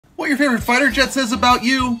What your favorite fighter jet says about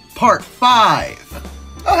you, Part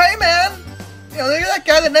 5. Oh, hey, man. You know, you're that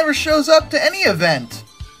guy that never shows up to any event.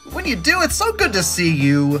 When you do, it's so good to see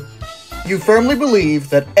you. You firmly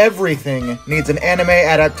believe that everything needs an anime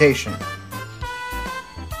adaptation.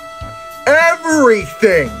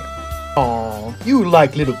 Everything! Aw, you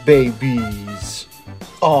like little babies.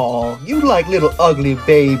 Aw, you like little ugly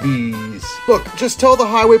babies. Look, just tell the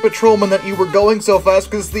highway patrolman that you were going so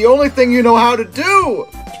fast because it's the only thing you know how to do!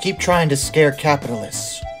 You keep trying to scare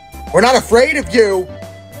capitalists. We're not afraid of you!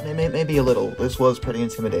 Maybe a little. This was pretty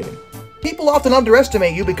intimidating. People often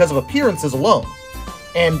underestimate you because of appearances alone.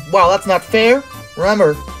 And while that's not fair,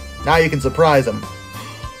 remember, now you can surprise them.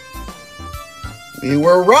 We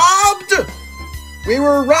were robbed! We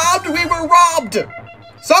were robbed! We were robbed!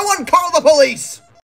 Someone call the police!